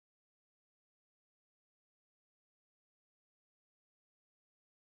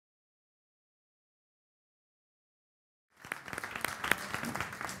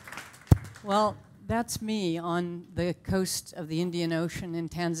Well, that's me on the coast of the Indian Ocean in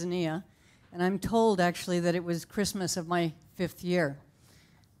Tanzania. And I'm told, actually, that it was Christmas of my 5th year.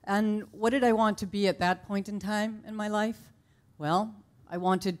 And what did I want to be at that point in time in my life? Well, I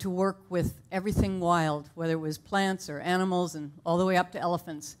wanted to work with everything wild, whether it was plants or animals and all the way up to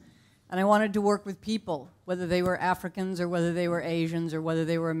elephants. And I wanted to work with people, whether they were Africans or whether they were Asians or whether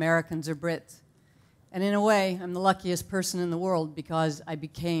they were Americans or Brits. And in a way, I'm the luckiest person in the world because I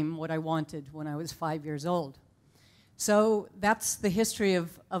became what I wanted when I was 5 years old. So that's the history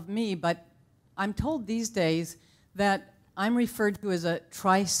of me, but I'm told these days that I'm referred to as a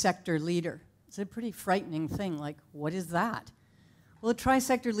tri-sector leader. It's a pretty frightening thing, like, what is that? Well, a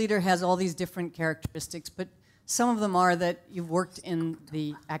tri-sector leader has all these different characteristics, but some of them are that you've worked in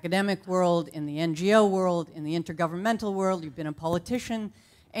the academic world, in the NGO world, in the intergovernmental world, you've been a politician,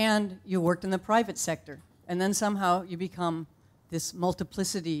 and you worked in the private sector. And then somehow you become this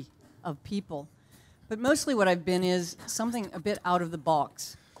multiplicity of people. But mostly what I've been is something a bit out of the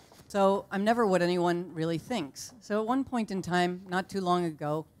box. So I'm never what anyone really thinks. So at one point in time, not too long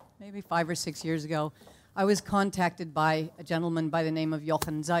ago, maybe 5 or 6 years ago, I was contacted by a gentleman by the name of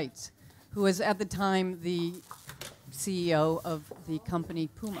Jochen Zeitz, who was at the time the CEO of the company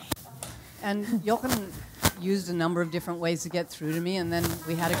Puma. And Jochen used a number of different ways to get through to me, and then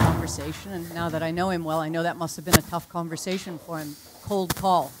we had a conversation, and now that I know him well, I know that must have been a tough conversation for him. Cold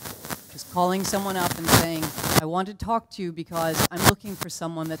call. Just calling someone up and saying, I want to talk to you because I'm looking for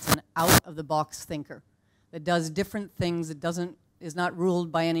someone that's an out-of-the-box thinker, that does different things, that is not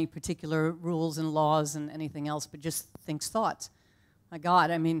ruled by any particular rules and laws and anything else, but just thinks thoughts. My God,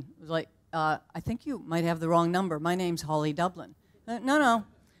 I mean, it was like, I think you might have the wrong number. My name's Holly Dublin. No.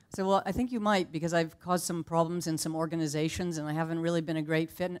 I said, well, I think you might because I've caused some problems in some organizations and I haven't really been a great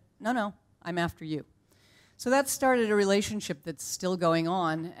fit. No, I'm after you. So that started a relationship that's still going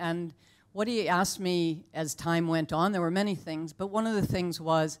on. And what he asked me as time went on, there were many things, but one of the things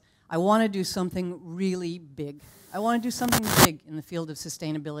was, I want to do something really big. I want to do something big in the field of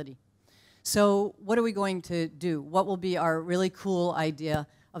sustainability. So what are we going to do? What will be our really cool idea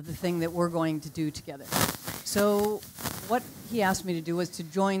of the thing that we're going to do together? So what he asked me to do was to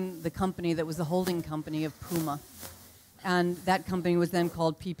join the company that was the holding company of Puma. And that company was then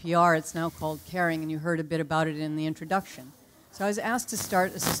called PPR. It's now called Caring, and you heard a bit about it in the introduction. So I was asked to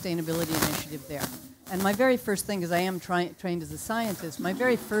start a sustainability initiative there. And my very first thing, because I am trained as a scientist, my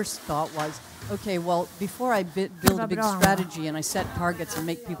very first thought was, okay, well, before I build a big strategy and I set targets and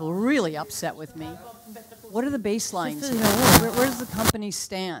make people really upset with me, what are the baselines? Where does the company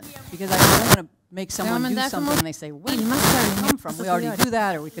stand? Because I don't want to make someone do something and they say, where did it come from? We already do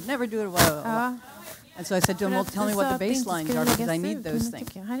that, or we could never do it. And so I said to him, well, tell me what the baselines are, because I need those things.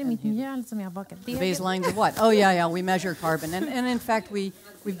 The baselines of what? Oh, yeah, we measure carbon. And in fact, we've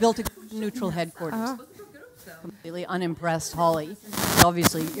built a neutral headquarters. Completely unimpressed Holly. It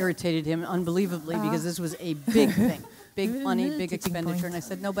obviously irritated him unbelievably because this was a big thing. Big money, big expenditure. And I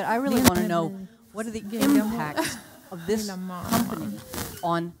said, no, but I really want to know, what are the impacts of this company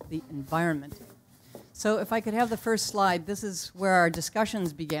on the environment? So if I could have the first slide, this is where our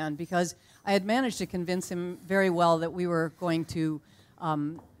discussions began, because I had managed to convince him very well that we were going to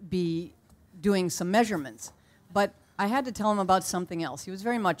be doing some measurements. But I had to tell him about something else. He was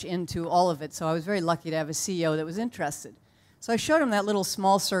very much into all of it, so I was very lucky to have a CEO that was interested. So I showed him that little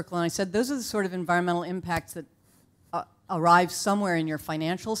small circle, and I said, those are the sort of environmental impacts that arrive somewhere in your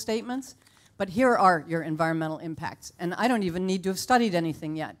financial statements, but here are your environmental impacts. And I don't even need to have studied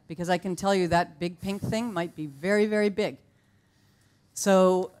anything yet, because I can tell you that big pink thing might be very, very big.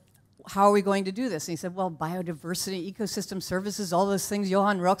 So how are we going to do this? And he said, well, biodiversity, ecosystem services, all those things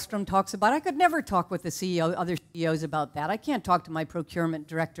Johan Rockström talks about. I could never talk with the CEO, other CEOs about that. I can't talk to my procurement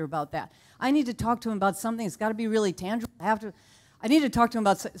director about that. I need to talk to him about something. It's got to be really tangible. I need to talk to him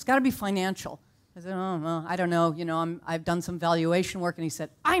about, it's got to be financial. I said, oh, well, I don't know. You know, I've done some valuation work. And he said,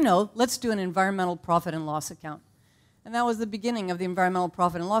 I know. Let's do an environmental profit and loss account. And that was the beginning of the environmental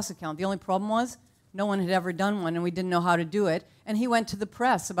profit and loss account. The only problem was no one had ever done one, and we didn't know how to do it. And he went to the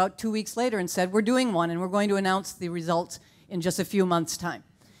press about 2 weeks later and said, we're doing one, and we're going to announce the results in just a few months' time.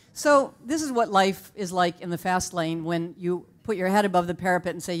 So this is what life is like in the fast lane when you put your head above the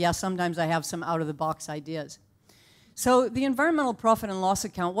parapet and say, yeah, sometimes I have some out-of-the-box ideas. So the environmental profit and loss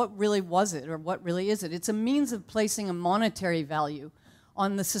account, what really was it, or what really is it? It's a means of placing a monetary value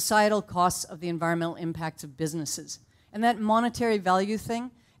on the societal costs of the environmental impacts of businesses. And that monetary value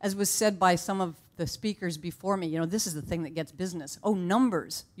thing, as was said by some of the speakers before me, you know, this is the thing that gets business. Oh,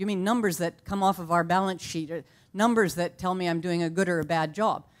 numbers. You mean numbers that come off of our balance sheet, or numbers that tell me I'm doing a good or a bad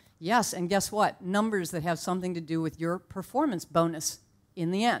job. Yes, and guess what? Numbers that have something to do with your performance bonus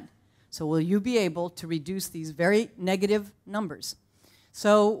in the end. So will you be able to reduce these very negative numbers?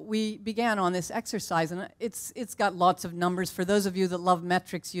 So we began on this exercise, and it's got lots of numbers. For those of you that love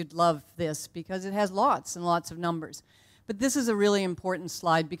metrics, you'd love this because it has lots and lots of numbers. But this is a really important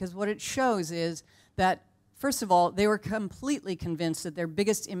slide because what it shows is that, first of all, they were completely convinced that their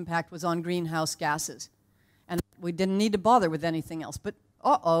biggest impact was on greenhouse gases. And we didn't need to bother with anything else. But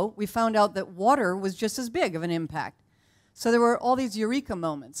we found out that water was just as big of an impact. So there were all these eureka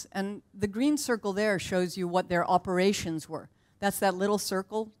moments. And the green circle there shows you what their operations were. That's that little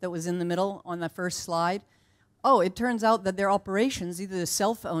circle that was in the middle on the first slide. Oh, it turns out that their operations, either the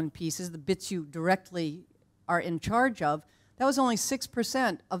self-owned pieces, the bits you directly are in charge of, that was only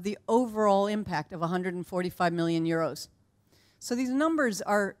 6% of the overall impact of 145 million euros. So these numbers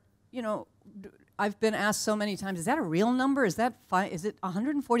are, you know, I've been asked so many times, is that a real number? Is it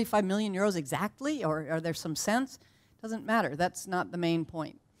 145 million euros exactly? Or are there some cents? Doesn't matter. That's not the main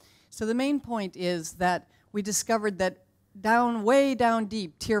point. So the main point is that we discovered that way down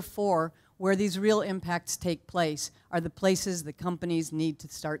deep, tier 4, where these real impacts take place, are the places the companies need to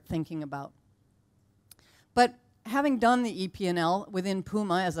start thinking about. But having done the EP&L within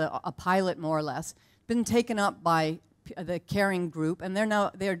Puma as a pilot, more or less, been taken up by the Caring Group, and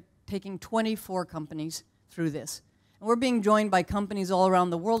they're taking 24 companies through this. And we're being joined by companies all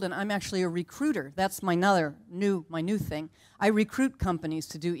around the world, and I'm actually a recruiter. That's my new thing. I recruit companies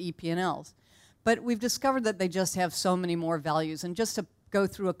to do EP&Ls. But we've discovered that they just have so many more values. And just to go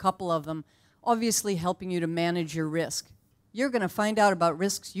through a couple of them, obviously helping you to manage your risk. You're going to find out about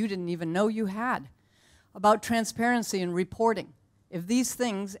risks you didn't even know you had. About transparency and reporting. If these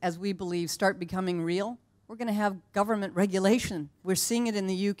things, as we believe, start becoming real, we're going to have government regulation. We're seeing it in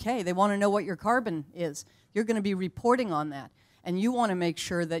the UK. They want to know what your carbon is. You're going to be reporting on that. And you want to make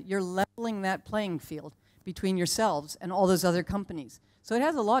sure that you're leveling that playing field between yourselves and all those other companies. So it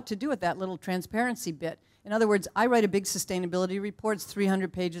has a lot to do with that little transparency bit. In other words, I write a big sustainability report, it's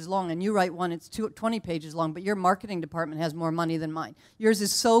 300 pages long, and you write one, it's 20 pages long, but your marketing department has more money than mine. Yours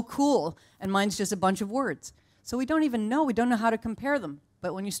is so cool, and mine's just a bunch of words. So we don't know how to compare them.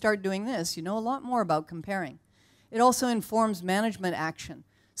 But when you start doing this, you know a lot more about comparing. It also informs management action,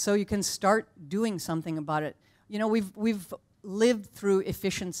 so you can start doing something about it. You know, we've lived through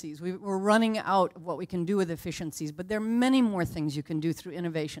efficiencies. We're running out of what we can do with efficiencies, but there are many more things you can do through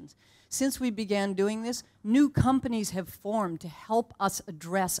innovations. Since we began doing this, new companies have formed to help us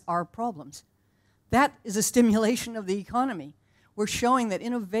address our problems. That is a stimulation of the economy. We're showing that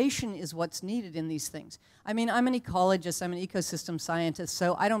innovation is what's needed in these things. I mean, I'm an ecologist, I'm an ecosystem scientist,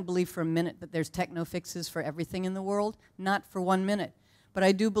 so I don't believe for a minute that there's techno-fixes for everything in the world, not for 1 minute. But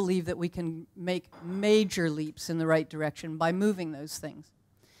I do believe that we can make major leaps in the right direction by moving those things.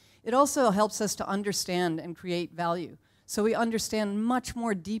 It also helps us to understand and create value. So we understand much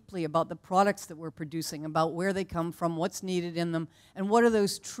more deeply about the products that we're producing, about where they come from, what's needed in them, and what are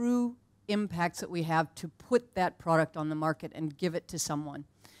those true impacts that we have to put that product on the market and give it to someone.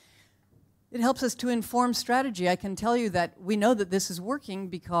 It helps us to inform strategy. I can tell you that we know that this is working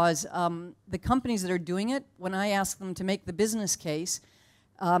because the companies that are doing it, when I ask them to make the business case,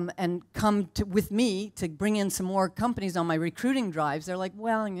 and come with me to bring in some more companies on my recruiting drives, they're like,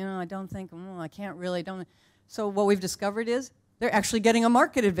 well, you know, I don't think, I can't really, So what we've discovered is they're actually getting a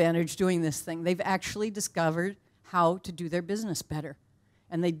market advantage doing this thing. They've actually discovered how to do their business better.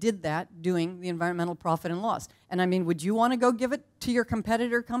 And they did that doing the environmental profit and loss. And I mean, would you want to go give it to your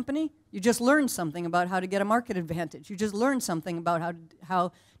competitor company? You just learned something about how to get a market advantage. You just learned something about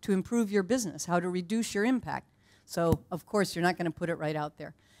how to improve your business, how to reduce your impact. So, of course, you're not going to put it right out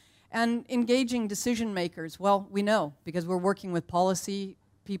there. And engaging decision makers, well, we know, because we're working with policy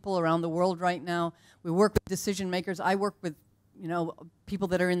people around the world right now. We work with decision makers. I work with, you know, people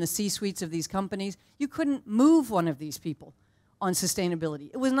that are in the C-suites of these companies. You couldn't move one of these people on sustainability.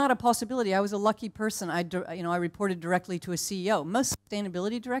 It was not a possibility. I was a lucky person. I reported directly to a CEO. Most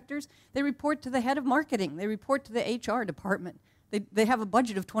sustainability directors, they report to the head of marketing. They report to the HR department. They have a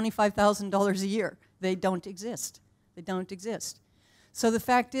budget of $25,000 a year. They don't exist. They don't exist. So the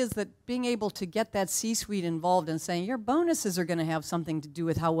fact is that being able to get that C-suite involved and saying your bonuses are going to have something to do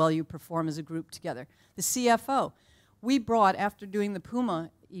with how well you perform as a group together. The CFO. We brought, after doing the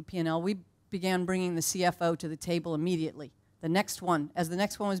Puma EP&L, we began bringing the CFO to the table immediately. The next one, as the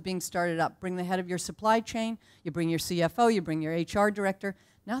next one was being started up, bring the head of your supply chain, you bring your CFO, you bring your HR director.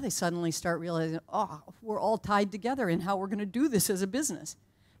 Now they suddenly start realizing, oh, we're all tied together in how we're going to do this as a business.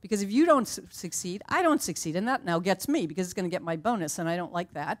 Because if you don't succeed, I don't succeed, and that now gets me because it's going to get my bonus, and I don't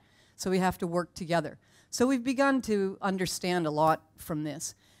like that. So we have to work together. So we've begun to understand a lot from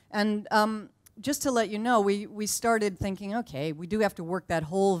this. And just to let you know, we started thinking, okay, we do have to work that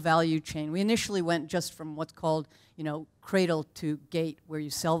whole value chain. We initially went just from what's called, you know, cradle to gate, where you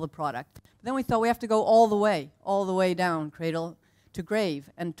sell the product. But then we thought we have to go all the way down, cradle to grave,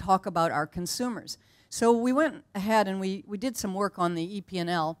 and talk about our consumers. So we went ahead and we did some work on the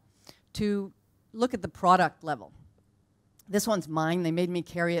EP&L to look at the product level. This one's mine. They made me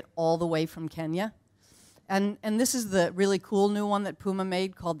carry it all the way from Kenya. And this is the really cool new one that Puma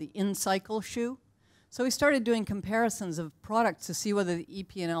made called the In-Cycle shoe. So we started doing comparisons of products to see whether the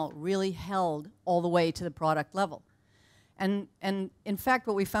EP&L really held all the way to the product level. And in fact,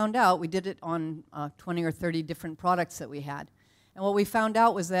 what we found out, we did it on 20 or 30 different products that we had. And what we found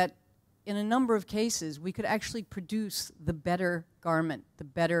out was that in a number of cases, we could actually produce the better garment, the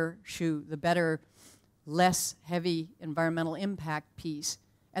better shoe, the better, less heavy environmental impact piece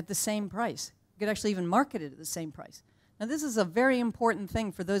at the same price. You could actually even market it at the same price. Now, this is a very important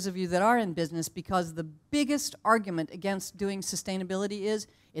thing for those of you that are in business, because the biggest argument against doing sustainability is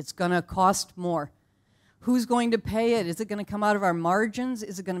it's going to cost more. Who's going to pay it? Is it going to come out of our margins?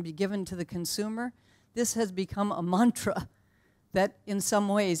 Is it going to be given to the consumer? This has become a mantra that in some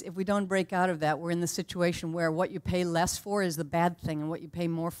ways, if we don't break out of that, we're in the situation where what you pay less for is the bad thing and what you pay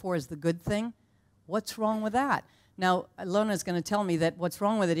more for is the good thing. What's wrong with that? Now, Lona's going to tell me that what's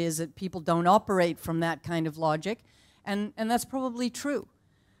wrong with it is that people don't operate from that kind of logic, and that's probably true.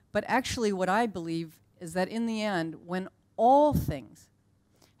 But actually what I believe is that in the end, when all things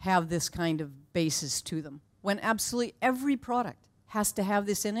have this kind of basis to them, when absolutely every product has to have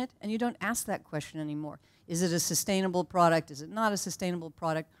this in it, and you don't ask that question anymore. Is it a sustainable product? Is it not a sustainable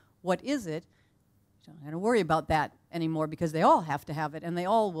product? What is it? You don't have to worry about that anymore because they all have to have it, and they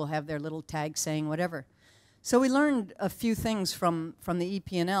all will have their little tag saying whatever. So we learned a few things from the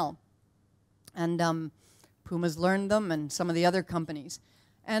EP&L, and Puma's learned them, and some of the other companies.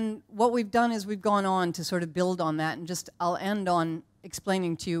 And what we've done is we've gone on to sort of build on that, and just I'll end on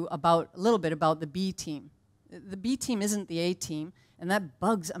explaining to you a little bit about the B team. The B team isn't the A team, and that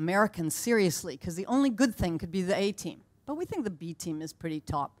bugs Americans seriously, because the only good thing could be the A team. But we think the B team is pretty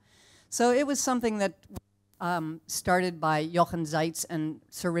top. So it was something that started by Jochen Zeitz and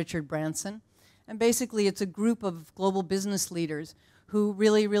Sir Richard Branson. And basically, it's a group of global business leaders who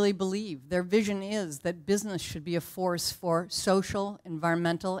really, really believe. Their vision is that business should be a force for social,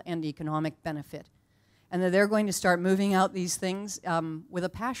 environmental, and economic benefit. And that they're going to start moving out these things with a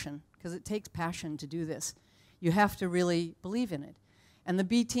passion, because it takes passion to do this. You have to really believe in it. And the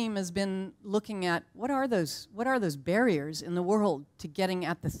B team has been looking at what are those barriers in the world to getting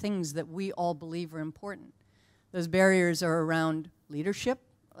at the things that we all believe are important. Those barriers are around leadership.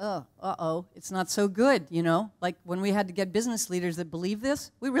 It's not so good, you know. Like when we had to get business leaders that believe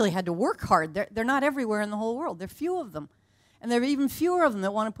this, we really had to work hard. They're not everywhere in the whole world. There are few of them. And there are even fewer of them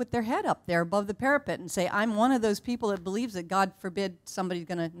that want to put their head up there above the parapet and say, I'm one of those people that believes that, God forbid, somebody's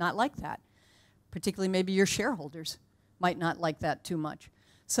going to not like that. Particularly maybe your shareholders might not like that too much.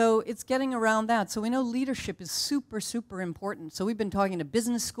 So it's getting around that. So we know leadership is super, super important. So we've been talking to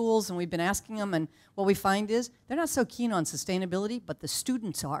business schools, and we've been asking them, and what we find is they're not so keen on sustainability, but the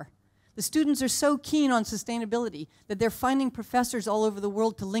students are. The students are so keen on sustainability that they're finding professors all over the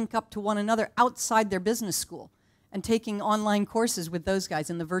world to link up to one another outside their business school and taking online courses with those guys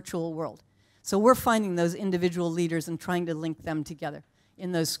in the virtual world. So we're finding those individual leaders and trying to link them together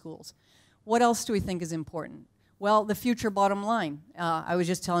in those schools. What else do we think is important? Well, the future bottom line. I was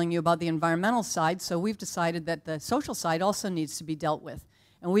just telling you about the environmental side, so we've decided that the social side also needs to be dealt with.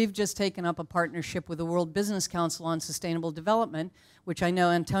 And we've just taken up a partnership with the World Business Council on Sustainable Development, which I know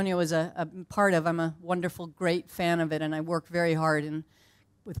Antonio is a part of. I'm a wonderful, great fan of it, and I work very hard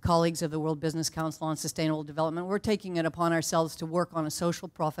with colleagues of the World Business Council on Sustainable Development. We're taking it upon ourselves to work on a social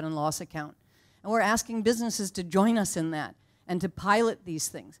profit and loss account. And we're asking businesses to join us in that and to pilot these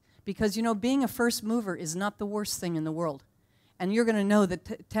things. Because, you know, being a first mover is not the worst thing in the world. And you're going to know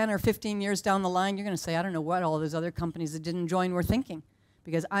that 10 or 15 years down the line, you're going to say, I don't know what all those other companies that didn't join were thinking.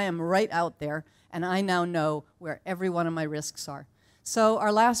 Because I am right out there, and I now know where every one of my risks are. So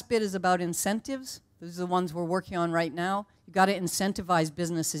our last bit is about incentives. Those are the ones we're working on right now. You've got to incentivize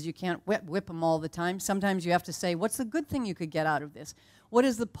businesses. You can't whip them all the time. Sometimes you have to say, what's the good thing you could get out of this? What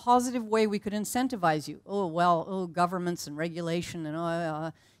is the positive way we could incentivize you? Governments and regulation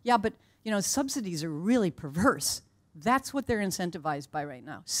and yeah, but you know, subsidies are really perverse. That's what they're incentivized by right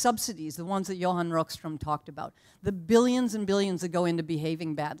now. Subsidies, the ones that Johan Rockström talked about. The billions and billions that go into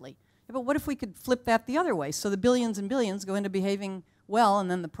behaving badly. Yeah, but what if we could flip that the other way? So the billions and billions go into behaving well,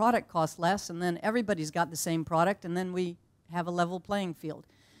 and then the product costs less, and then everybody's got the same product, and then we have a level playing field.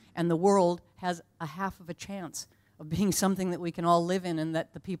 And the world has a half of a chance of being something that we can all live in and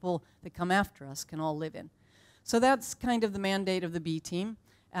that the people that come after us can all live in. So that's kind of the mandate of the B team.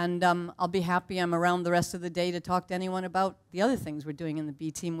 And I'll be happy. I'm around the rest of the day to talk to anyone about the other things we're doing in the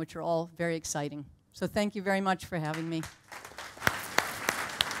B team, which are all very exciting. So thank you very much for having me.